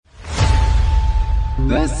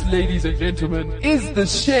This, ladies and gentlemen, is The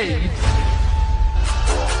Shade.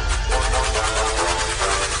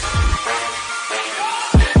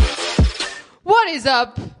 What is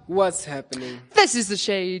up? What's happening? This is The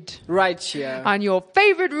Shade. Right here. On your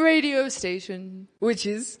favorite radio station, Which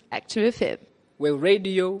is Active FM, where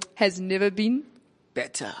radio has never been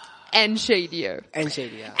better. and shadier. And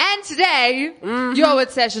shadier. And today, you're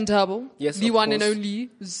with Session Tabo. Yes, the of one and course. only.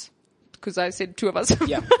 Because I said two of us.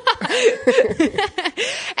 Yeah.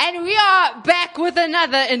 And we are back with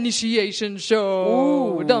another initiation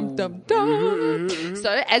show. Ooh. Dum, dum, dum. So,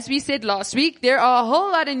 as we said last week, there are a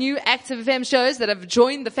whole lot of new Active FM shows that have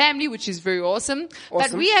joined the family, which is very awesome. But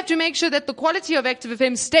Awesome. we have to make sure that the quality of Active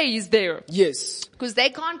FM stays there. Yes. Because they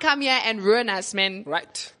can't come here and ruin us, man.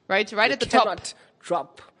 Right. Right You at the top. cannot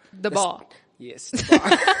drop The bar. Yes. The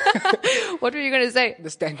bar. What were you going to say? The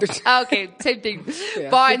standard. Okay, same thing. Yeah.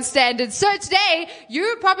 Bar and standard. So today,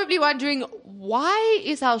 you're probably wondering, why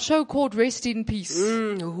is our show called Rest in Peace?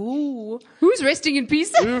 Who's resting in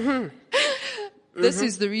peace? This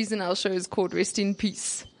is the reason our show is called Rest in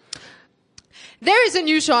Peace. There is a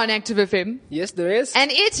new show on Active FM, Yes, there is.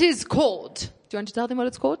 and it is called... Do you want to tell them what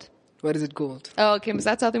it's called? What is it called? Oh, okay, must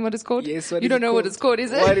I tell them what it's called? Yes, what you is don't it know what called? it's called,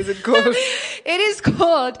 is it? What is it called? It is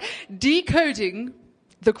called Decoding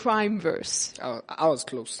the Crime Verse. Oh, I was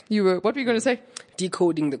close. What were you going to say?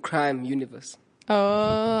 Decoding the crime universe.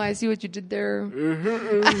 Oh, I see what you did there. And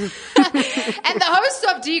the host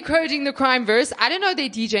of Decoding the Crime Verse, I don't know their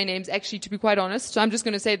DJ names, actually, to be quite honest. So I'm just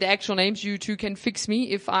going to say the actual names. You two can fix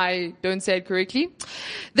me if I don't say it correctly.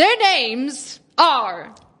 Their names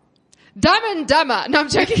are Dumb and Dumber. No, I'm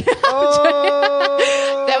joking.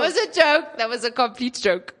 That was a joke. That was a complete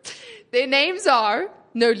joke. Their names are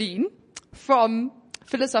Nolene from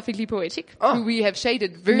Philosophically Poetic, who we have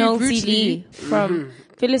shaded very brutally. Lee from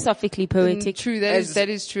Philosophically Poetic. True, that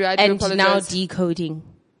is true. I do And apologize. now decoding.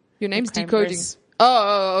 Your name's Crime Decoding. Verse.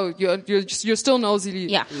 Oh, you're still Nosy Lee.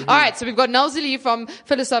 Yeah. All right, so we've got Nosy Lee from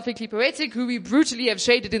Philosophically Poetic, who we brutally have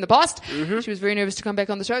shaded in the past. She was very nervous to come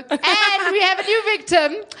back on the show. And we have a new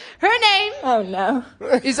victim. Her name Oh no.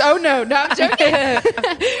 is, oh no, I'm joking.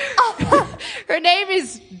 Her name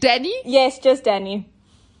is Danny. Yes, just Danny.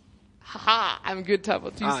 Haha, I'm good,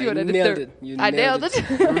 Tabo. Do you see you what I did nailed there? it. You I nailed nailed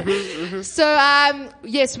it. So,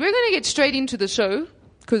 yes, we're going to get straight into the show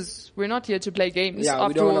because we're not here to play games. Yeah, we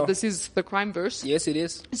After don't all, know. this is the crime verse. Yes, it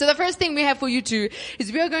is. So the first thing we have for you two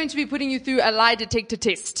is we are going to be putting you through a lie detector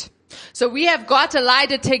test. So we have got a lie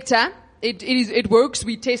detector. It works.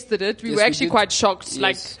 We tested it. We Yes, were we actually did. quite shocked.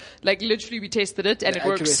 Yes. Like literally we tested it and The it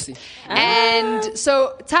works. accuracy. And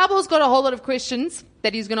so Tabo's got a whole lot of questions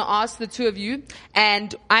that he's going to ask the two of you,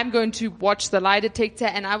 and I'm going to watch the lie detector,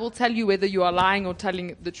 and I will tell you whether you are lying or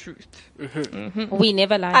telling the truth. We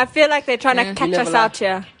never lie. I feel like they're trying to catch never us lie. out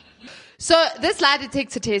here. So this lie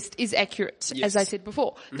detector test is accurate, Yes. as I said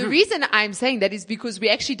before. The reason I'm saying that is because we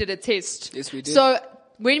actually did a test. Yes, we did. So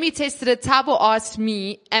when we tested it, Tabo asked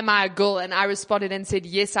me, am I a girl? And I responded and said,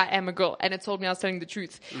 yes, I am a girl. And it told me I was telling the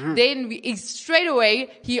truth. Then straight away,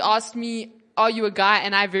 he asked me, are you a guy?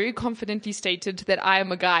 And I very confidently stated that I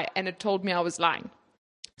am a guy. And it told me I was lying.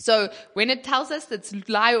 So when it tells us that's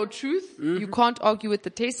lie or truth, you can't argue with the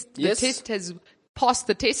test. The Yes. test has passed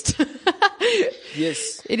the test.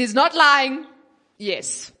 Yes. It is not lying.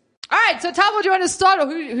 Yes. All right. So Tabo, do you want to start or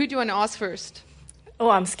who do you want to ask first? Oh,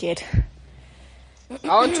 I'm scared. I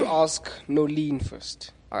want to ask Nolene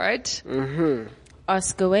first. All right.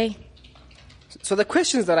 Ask away. So the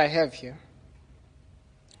questions that I have here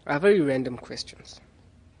are very random questions.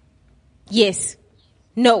 Yes.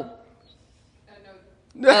 No.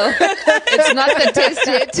 It's not the test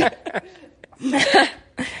yet.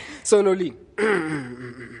 So Nolene,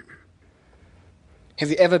 have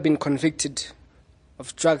you ever been convicted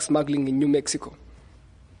of drug smuggling in New Mexico?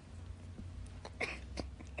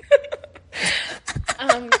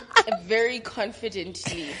 Very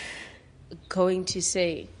confidently going to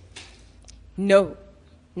say no.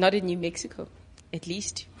 Not in New Mexico. At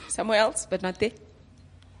least somewhere else, but not there.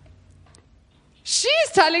 She's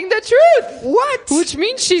telling the truth. What? Which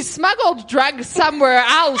means she smuggled drugs somewhere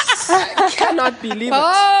else. I cannot believe it.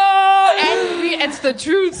 Oh, and it's the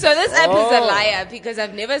truth. So this app is a liar because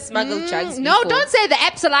I've never smuggled drugs No, before. don't say the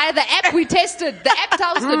app's a liar. The app we tested. The app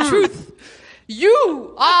tells the truth.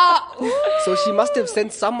 You are... So she must have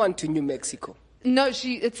sent someone to New Mexico. No,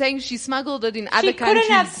 it's saying she smuggled it in other She countries.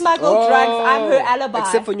 couldn't have smuggled drugs. I'm her alibi.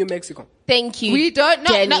 Except for New Mexico. Thank you. We don't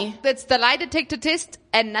know. Danny. No, that's the lie detector test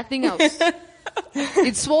and nothing else.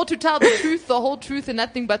 It swore to tell the truth, the whole truth, and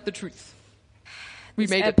nothing but the truth. We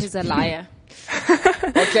This made app it. is a liar.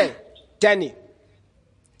 Okay, Danny,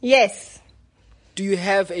 Yes. do you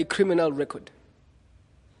have a criminal record?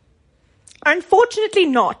 Unfortunately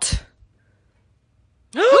not.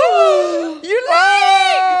 You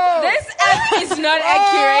lying! This app is not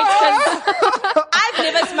accurate because I've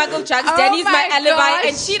never smuggled drugs. Danny's my my alibi, gosh.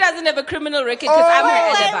 and she doesn't have a criminal record because I'm her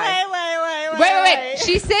alibi. Wait.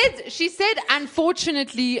 She said,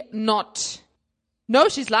 unfortunately not. No,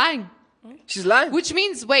 she's lying. She's lying. Which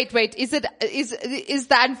means, wait, is the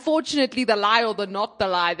unfortunately the lie or the not the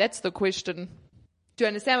lie? That's the question. Do you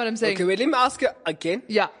understand what I'm saying? Okay, wait, let me ask you again.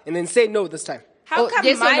 Yeah. And then say no this time. How Oh, come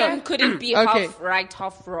yes or no? mine couldn't be Okay. half right,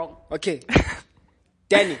 half wrong? Okay.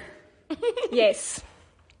 Danny, Yes.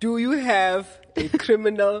 do you have a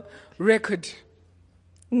criminal record?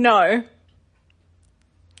 No.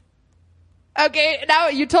 Okay, now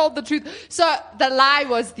you told the truth. So the lie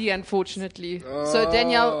was the unfortunately. So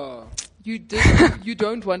Danielle, you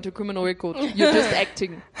don't want a criminal record. You're just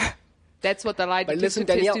acting. That's what the lie But detector listen,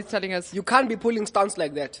 test Danielle, is telling us. you can't be pulling stunts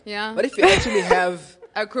like that. Yeah. But if you actually have,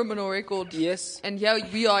 A criminal record. yes. And here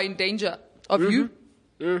we are in danger of you.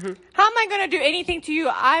 How am I going to do anything to you?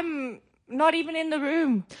 I'm not even in the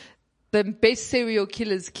room. The best serial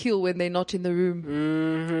killers kill when they're not in the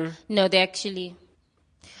room. No, they actually.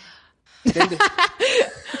 Then the-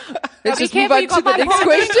 Let's Be just move careful, on you to got the my next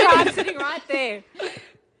partner in question. crime sitting right there.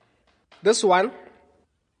 this one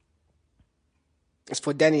is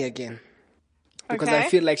for Danny again. Because I Okay.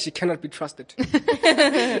 feel like she cannot be trusted.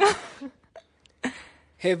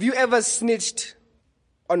 Have you ever snitched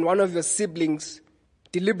on one of your siblings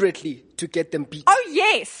deliberately to get them beat? Oh,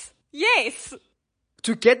 yes. Yes.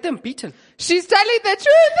 To get them beaten? She's telling the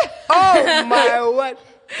truth. Oh my word.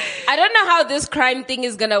 I don't know how this crime thing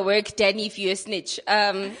is gonna work, Danny, if you're a snitch. No.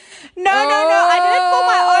 I did it for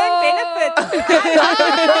my own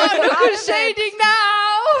benefit. Look who's shading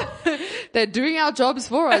now. They're doing our jobs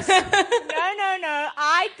for us. No.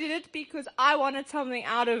 I did it because I wanted something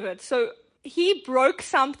out of it. So he broke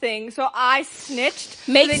something, so I snitched.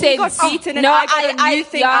 Makes so then He got sense. beaten and No, I got a new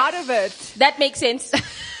thing yeah. out of it. That makes sense.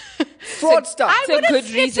 Fraudster. I a wouldn't good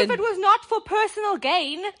snitch reason. if it was not for personal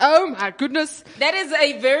gain. Oh my goodness. That is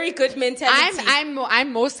a very good mentality.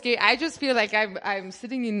 I'm more scared. I just feel like I'm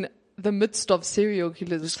sitting in the midst of serial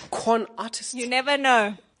killers. Con artist. You never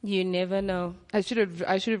know. You never know. I should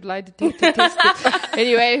have lied detector tested.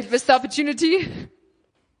 Anyway, missed opportunity.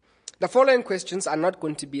 The following questions are not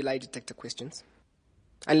going to be lie detector questions.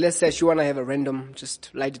 Unless you want to have a random, just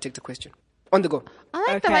lie detector question. On the go. I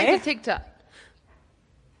like the Okay. lie detector.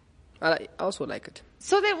 I also like it.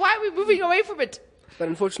 So then why are we moving away from it? But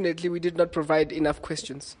unfortunately, we did not provide enough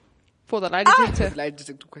questions. For the lie detector. Lie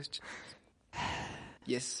detector question.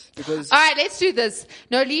 Yes, because All right, let's do this.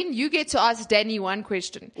 Nolene, you get to ask Danny one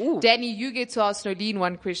question. Danny, you get to ask Nolene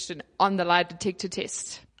one question on the lie detector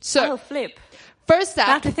test. So, Oh, flip. first I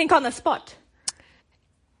have up, to think on the spot.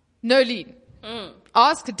 Nolene,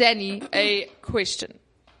 ask Danny a question.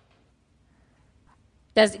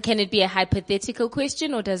 Can it be a hypothetical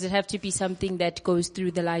question, or does it have to be something that goes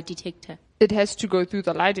through the lie detector? It has to go through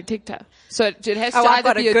the lie detector. So it has Oh, to I've either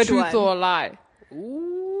got a be a good truth one. or a lie.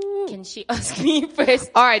 Can she ask me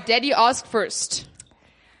first? All right, Daddy, ask first.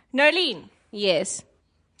 Nolene, Yes.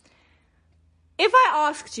 if I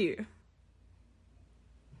asked you,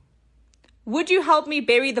 would you help me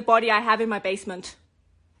bury the body I have in my basement?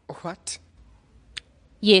 what?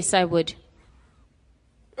 Yes, I would.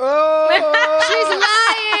 Oh,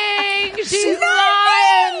 She's lying. She's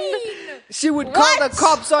lying. she would call the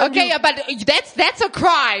cops on Okay, you. but that's a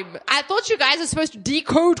crime. I thought you guys are supposed to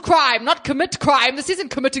decode crime, not commit crime. This isn't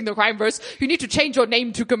committing the crime verse. You need to change your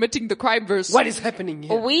name to committing the crime verse. What is happening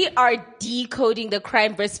here? We are decoding the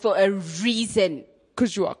crime verse for a reason.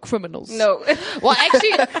 Because you are criminals. No. Well,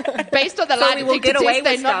 actually, based on the lie we will detector get away test,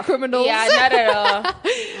 they're with not stuff. criminals. Yeah, not at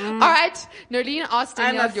all. All right, Nolene, ask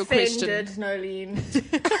Danielle your question. Nolene.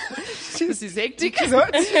 This is hectic.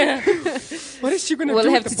 What? What is she going to do?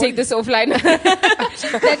 We'll have with to the take body? this offline.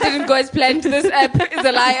 That didn't go as planned. This app is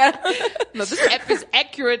a liar. No, this app is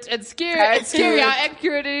accurate and scary. It's scary how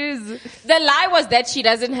accurate it is. The lie was that she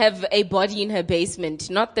doesn't have a body in her basement,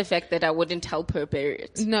 not the fact that I wouldn't help her bury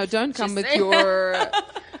it. No, don't come with your...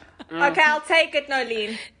 Okay, I'll take it,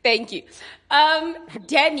 Nolene. Thank you.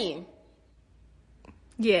 Danny,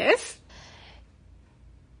 Yes?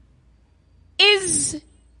 is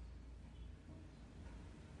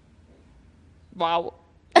Wow.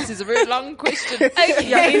 This is a very long question.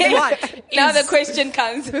 Yeah, what? now the question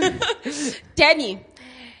comes. Danny,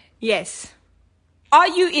 Yes. are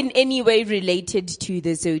you in any way related to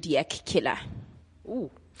the Zodiac Killer?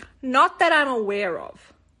 Not that I'm aware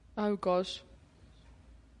of. Oh, gosh.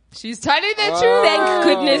 She's telling the truth. Thank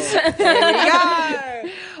goodness.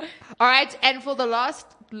 All right, and for the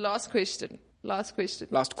last question. Last question.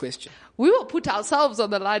 Last question. We will put ourselves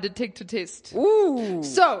on the lie detector test. Ooh.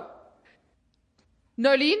 So,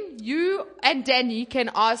 Nolene, you and Danny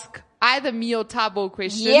can ask either me or Tabo a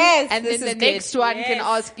question. Yes, and this then the is good. next one can Yes.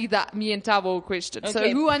 ask either me and Tabo a question. So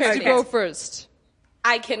Okay, who wants to perfect. go first?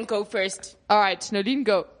 I can go first. All right, Nolene,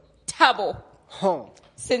 go. Tabo, Huh.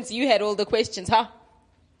 since you had all the questions, huh?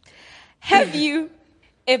 Have you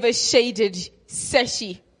ever shaded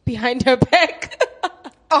Sashi behind her back?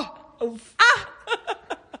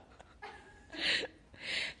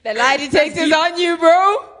 The lie detector's on you,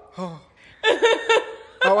 bro.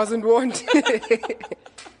 I wasn't warned.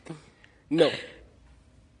 No.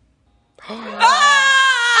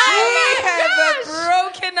 I have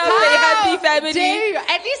broken up a happy family. Dare you?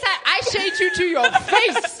 At least I shade you to your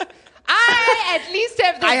face. I at least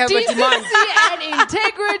have the I have a demand. decency and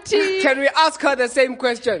integrity Can we ask her the same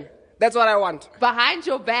question? That's what I want. behind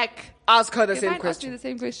your back. Ask her the If same I ask you question. the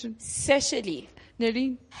same question. Sashali,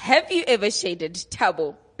 Nolene? have you ever shaded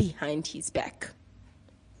Tabo behind his back?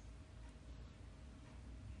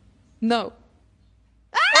 No.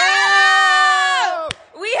 Oh!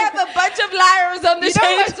 We have a bunch of liars on the You know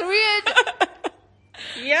show. what's weird?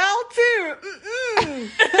 Y'all too. Mm-mm.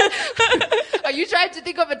 Are you trying to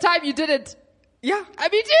think of a time you did it? Yeah. I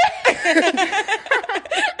mean, yeah.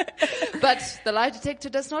 But the lie detector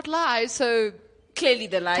does not lie, so Clearly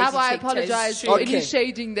the lie Tabo, I detector apologize is for true. Okay. any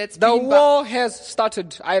shading that's The been... war has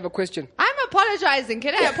started. I have a question. I'm apologizing.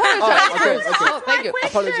 Can I apologize? Oh, okay, okay. Oh, thank you.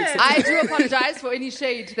 Apologies. I do apologize for any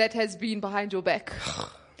shade that has been behind your back.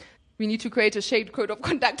 We need to create a shade code of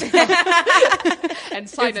conduct and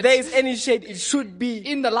sign If it there is any shade, it should be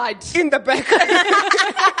in the light. in the back,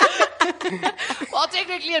 Well,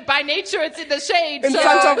 technically, by nature, it's in the shade. in so.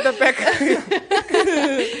 front of the back.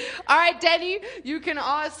 All right, Danny, you can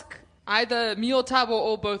ask either me or Tabo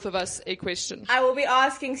or both of us a question. I will be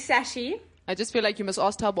asking Sashi. I just feel like you must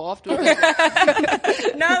ask Tabo afterwards.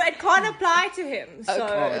 No, it can't apply to him, so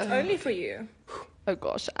it's only for you. Oh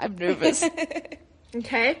gosh, I'm nervous.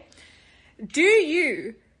 Okay. Do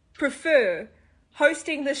you prefer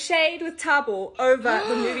hosting the Shade with Tabo over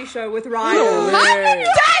the movie show with Ryan? Way.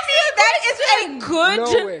 That is a good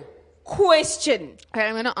No way. question. Okay,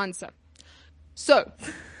 I'm going to answer. So,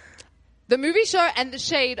 the movie show and the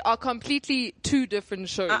shade are completely two different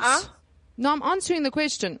shows. No, I'm answering the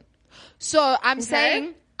question. So, I'm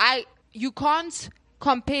saying you can't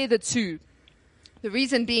compare the two. The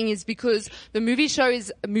reason being is because the movie show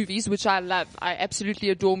is movies, which I love. I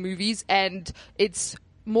absolutely adore movies, and it's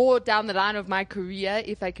more down the line of my career,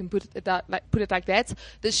 if I can put it like that.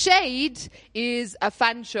 The Shade is a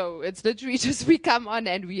fun show. It's literally just we come on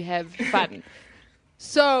and we have fun.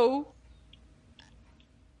 So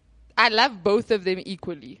I love both of them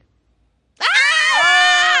equally.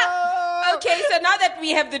 Okay, so now that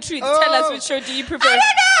we have the truth, tell us which show do you prefer?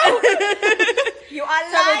 You are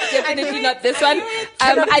Tabo, lying. definitely not this one.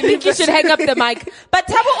 I think you should hang up the mic. But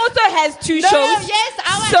Tabo also has two shows. Yes,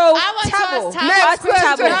 I want to ask Tabo. Next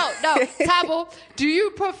question. No, Tabo, do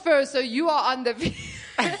you prefer, so you are on the... This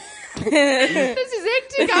is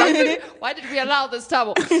hectic. Why did we allow this,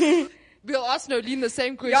 Tabo? We'll ask Nolene the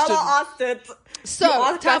same question. Y'all are asked it. So, You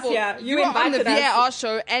asked us, Tabo, yeah. you You are on the invited us. VAR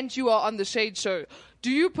show and you are on the Shade show. Do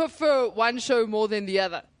you prefer one show more than the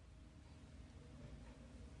other?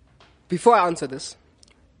 Before I answer this,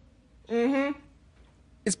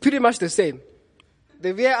 it's pretty much the same.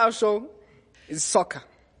 The VAR show is soccer.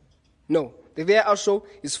 No, the VAR show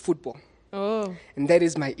is football. Oh. And that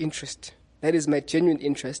is my interest. That is my genuine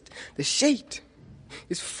interest. The Shade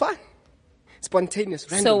is fun, spontaneous,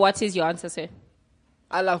 random. So what is your answer, sir?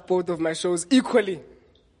 I love both of my shows equally.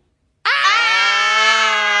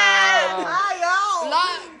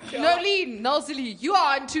 Nolene, Nolzili, you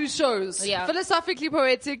are on two shows. Yeah. Philosophically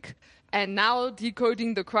Poetic and now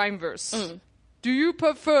Decoding the Crime Verse. Do you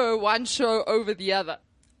prefer one show over the other?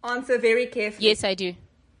 Answer very carefully. Yes, I do.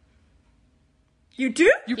 You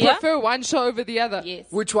do? You Yeah. prefer one show over the other? Yes.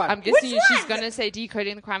 Which one? I'm guessing Which she's one? going to say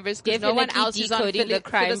Decoding the Crime Verse because no one Definitely else is on Decoding the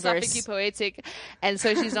Crime Philosophically Verse. Poetic, and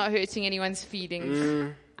so she's not hurting anyone's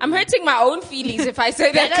feelings. I'm hurting my own feelings if I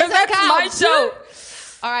say that That because doesn't that's my count. show.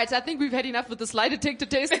 All right, I think we've had enough with this lie detector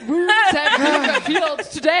test. Wounds have been revealed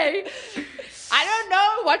today. I don't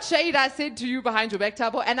know what shade I said to you behind your back,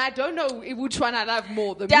 Tabo, and I don't know which one I love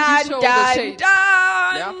more, the Dun, movie show or the dun, shade.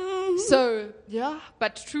 dun. So, yeah,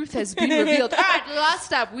 but truth has been revealed. All right,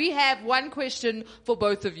 last up, we have one question for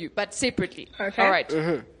both of you, but separately. Okay. All right.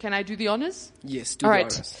 Can I do the honors? Yes, do All the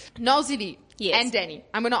right. honors. Nolzili Yes. and Danny,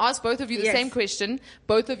 I'm going to ask both of you the Yes. same question.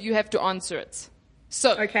 Both of you have to answer it.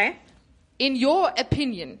 So, Okay. in your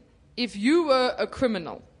opinion, if you were a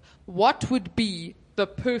criminal, what would be the the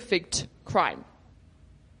perfect crime?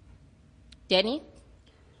 Danny?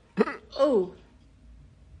 Oh.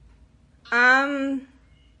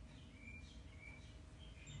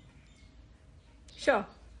 Sure.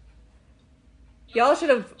 Y'all should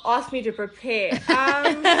have asked me to prepare.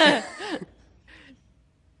 I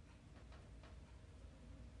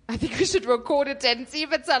think we should record it and see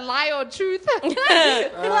if it's a lie or truth.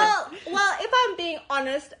 Well, if I'm being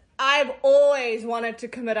honest, I've always wanted to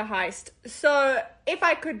commit a heist. So if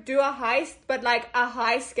I could do a heist, but like a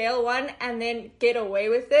high scale one, and then get away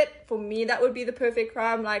with it, for me that would be the perfect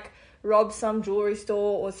crime. Like rob some jewelry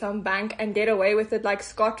store or some bank and get away with it like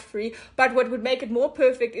scot-free. But what would make it more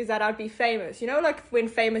perfect is that I'd be famous. You know, like when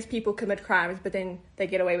famous people commit crimes, but then they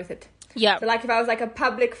get away with it. Yeah. So like if I was like a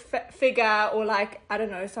public figure or like, I don't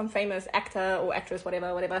know, some famous actor or actress,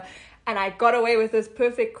 whatever, and I got away with this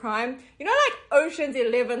perfect crime, you know, like Ocean's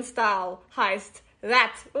 11 style heist,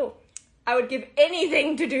 I would give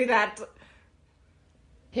anything to do that.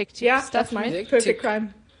 Hectic Yeah, stuff, that's my man. Hectic. perfect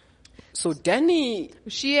crime. So Danny.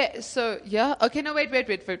 Okay, no, wait.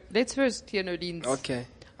 Let's first hear Noline's. Okay.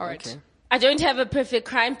 All right. Okay. I don't have a perfect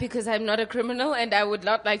crime because I'm not a criminal and I would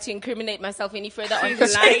not like to incriminate myself any further on the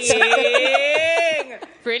Lying.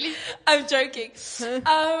 Really? I'm joking. So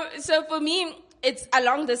for me, it's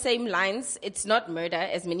along the same lines. It's not murder,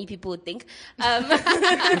 as many people would think.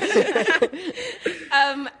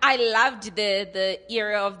 I loved the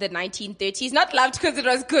era of the 1930s. Not loved because it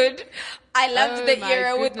was good. I loved the my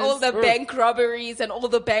era with all the goodness. bank robberies and all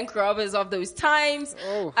the bank robbers of those times.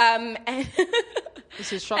 Oh. And,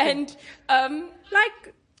 This is shocking. and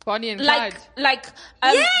Like, Bonnie and Clyde.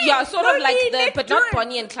 yeah, sort of like Bonnie, the, let's but do not it.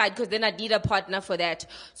 Bonnie and Clyde, because then I'd need a partner for that.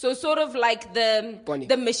 So sort of like Bonnie.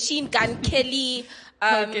 the Machine Gun Kelly,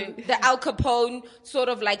 Okay. the Al Capone, sort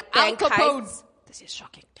of like bank Al Capone. heists. This is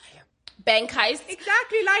shocking. Bank heists.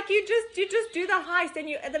 exactly, like you just do the heist and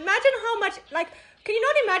imagine how much, like, can you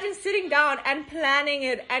not imagine sitting down and planning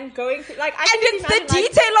it and going through, like, I And can it's the imagine,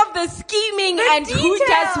 like, detail of the scheming the and who detail,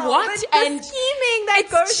 does what the and scheming that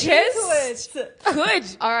it's goes just into it. good.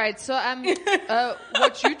 All right, so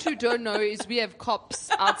what you two don't know is we have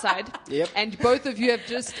cops outside, Yep. and both of you have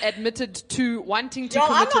just admitted to wanting to Yo,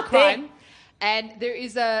 I'm commit a not crime. there. And there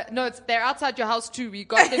is they're outside your house too. We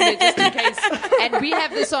got them there just in case, and we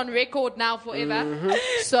have this on record now forever. Mm-hmm.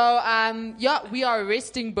 So we are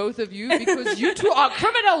arresting both of you because you two are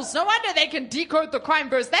criminals. No wonder they can decode the crime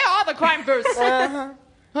verse. They are the crime verse. And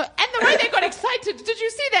the way they got excited, did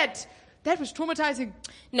you see that? That was traumatizing.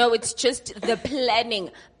 No, it's just the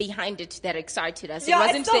planning behind it that excited us. Yeah, it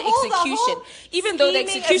wasn't it's the the execution. whole Even though the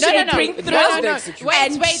scheming execution and- would bring It through. was the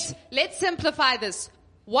execution. Wait. Let's simplify this.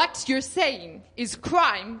 What you're saying is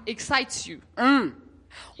crime excites you. What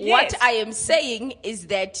Yes. I am saying is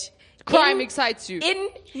that Crime excites you.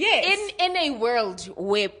 Yes. In a world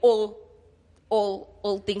where all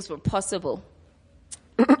things were possible,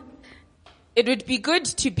 it would be good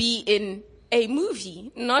to be in a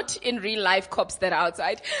movie, not in real life cops that are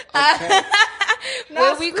outside.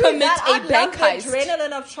 Where we screw commit that. a I'd bank love heist. the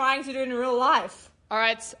adrenaline of trying to do it in real life. All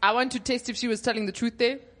right, I want to test if she was telling the truth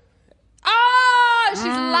there. Oh, she's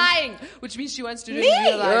lying, which means she wants to do it in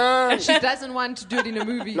real life. She doesn't want to do it in a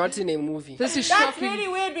movie. Not in a movie. This is That's shocking. really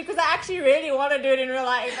weird because I actually really want to do it in real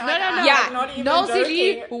life. No. Yeah. Not even Nosy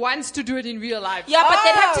Lee joking. wants to do it in real life. Yeah, but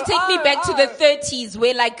they'd have to take me back to the oh. 30s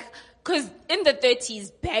where because in the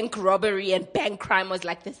 30s, bank robbery and bank crime was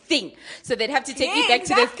like the thing. So they'd have to take me Yeah, back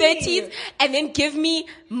to the exactly. 30s and then give me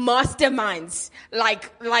masterminds.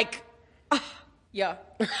 Yeah.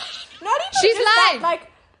 Not even She's just that, lying. like,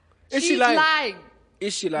 Is She's she lying? lying.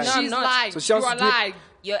 Is she lying? No, I'm She's not. lying. So she You wants are to do it- lying.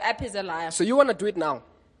 Your app is a liar. So you want to do it now?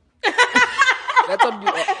 That's what you,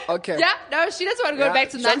 okay. Yeah, no, she doesn't want to go Yeah, back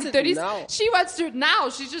to the she wants it 1930s. now. She wants to do it now.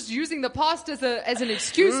 She's just using the past as an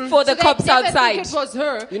excuse For the So cops they'd never outside. think it was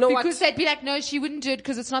her. You know what? Because they'd be like, no, she wouldn't do it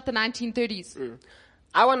because it's not the 1930s.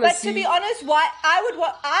 I want to but see. to be honest, why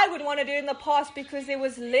I would want to do it in the past because there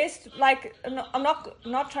was less, like, I'm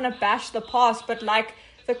not trying to bash the past, but like,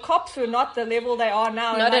 the cops were not the level they are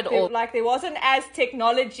now. Not and, at all. Like, there wasn't as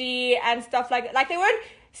technology and stuff like there weren't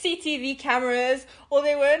CTV cameras, or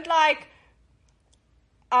they weren't like,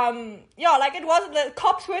 it wasn't, the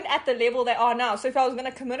cops weren't at the level they are now. So if I was going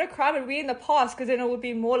to commit a crime, it would be in the past, because then it would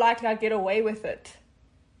be more likely I'd get away with it.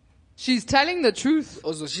 She's telling the truth.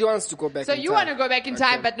 Also, she wants to go back. So in you time. want to go back in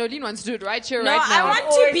time, Okay. but Nolene wants to do it right here, No, right I now. want to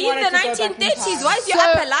always be in wanted the to go back in 1930s. time. Why is your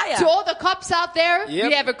app a liar? To all the cops out there, Yep.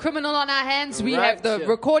 we have a criminal on our hands. We Right, have the yeah.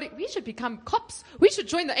 recording. We should become cops. We should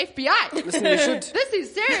join the FBI. Listen, you should. This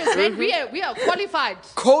is serious, man. We are qualified.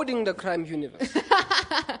 Coding the crime universe.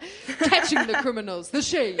 Catching the criminals. The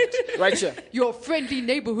Shade. Right here. Your friendly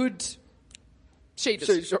neighborhood Shade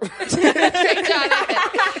Show. Shade Show, I like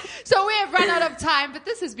that. So we have run out of time, but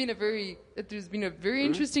this has been a very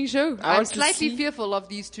interesting show. I I'm want to slightly see- fearful of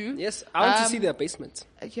these two. Yes, I want to see their basement.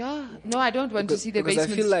 Yeah. No, I don't want to see their because I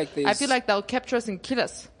basements. feel like I feel like they'll capture us and kill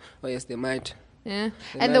us. Oh yes, they might. Yeah.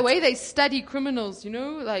 They And the might. way they study criminals,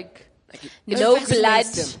 like No fascinates blood,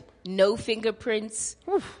 them. no fingerprints,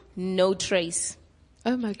 no trace.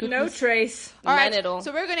 oh my No goodness. trace. All right, None at all.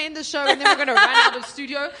 so we're going to end the show and then we're going to run out of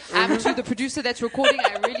studio. To the producer that's recording,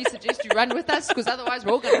 I really suggest you run with us because otherwise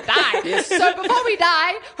we're all going to die. So before we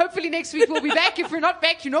die, hopefully next week we'll be back. If we're not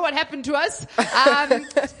back, you know what happened to us.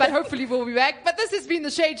 But hopefully we'll be back. But this has been the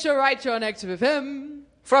Shade Show right here on Active FM.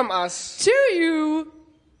 From us, To you.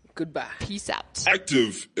 goodbye. Peace out.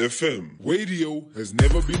 Active FM. Radio has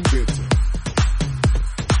never been better.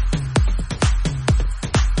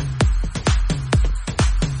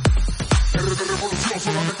 Revolución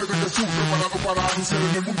solamente de Jesús, preparado para anunciar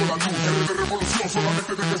en el mundo la luz. Revolución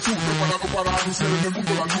solamente de Jesús, preparado para anunciar en el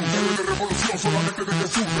mundo la luz. Revolución solamente de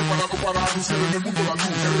Jesús, preparado para anunciar en el mundo la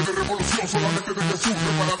luz. Revolución solamente de Jesús,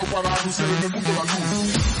 preparado para anunciar en el mundo la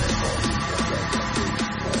luz.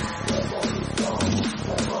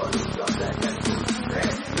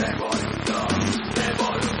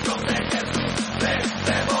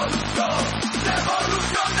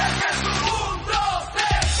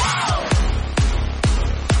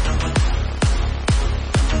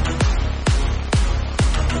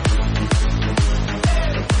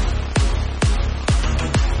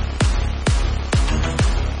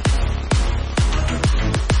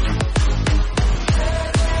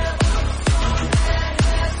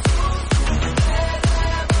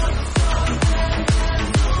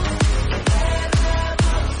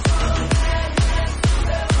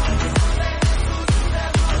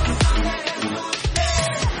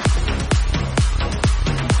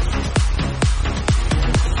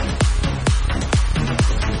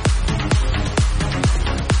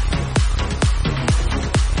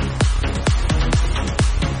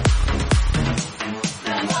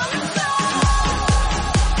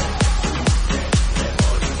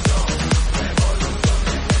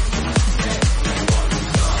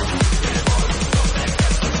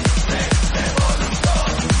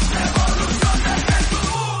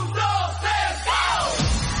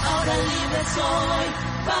 Ahora libre soy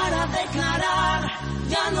para declarar,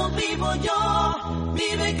 ya no vivo yo,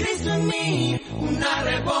 vive Cristo en mí. Una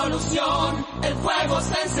revolución, el fuego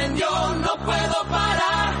se encendió, no puedo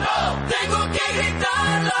parar, tengo que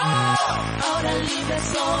gritarlo. Ahora libre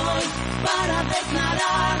soy para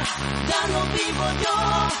declarar, ya no vivo yo,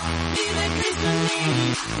 vive Cristo en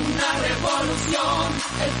mí. Una revolución,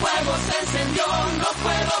 el fuego se encendió, no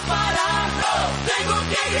puedo parar, tengo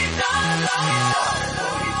que gritarlo.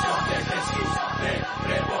 Revolución de Jesús,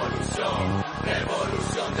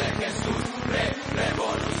 revolución de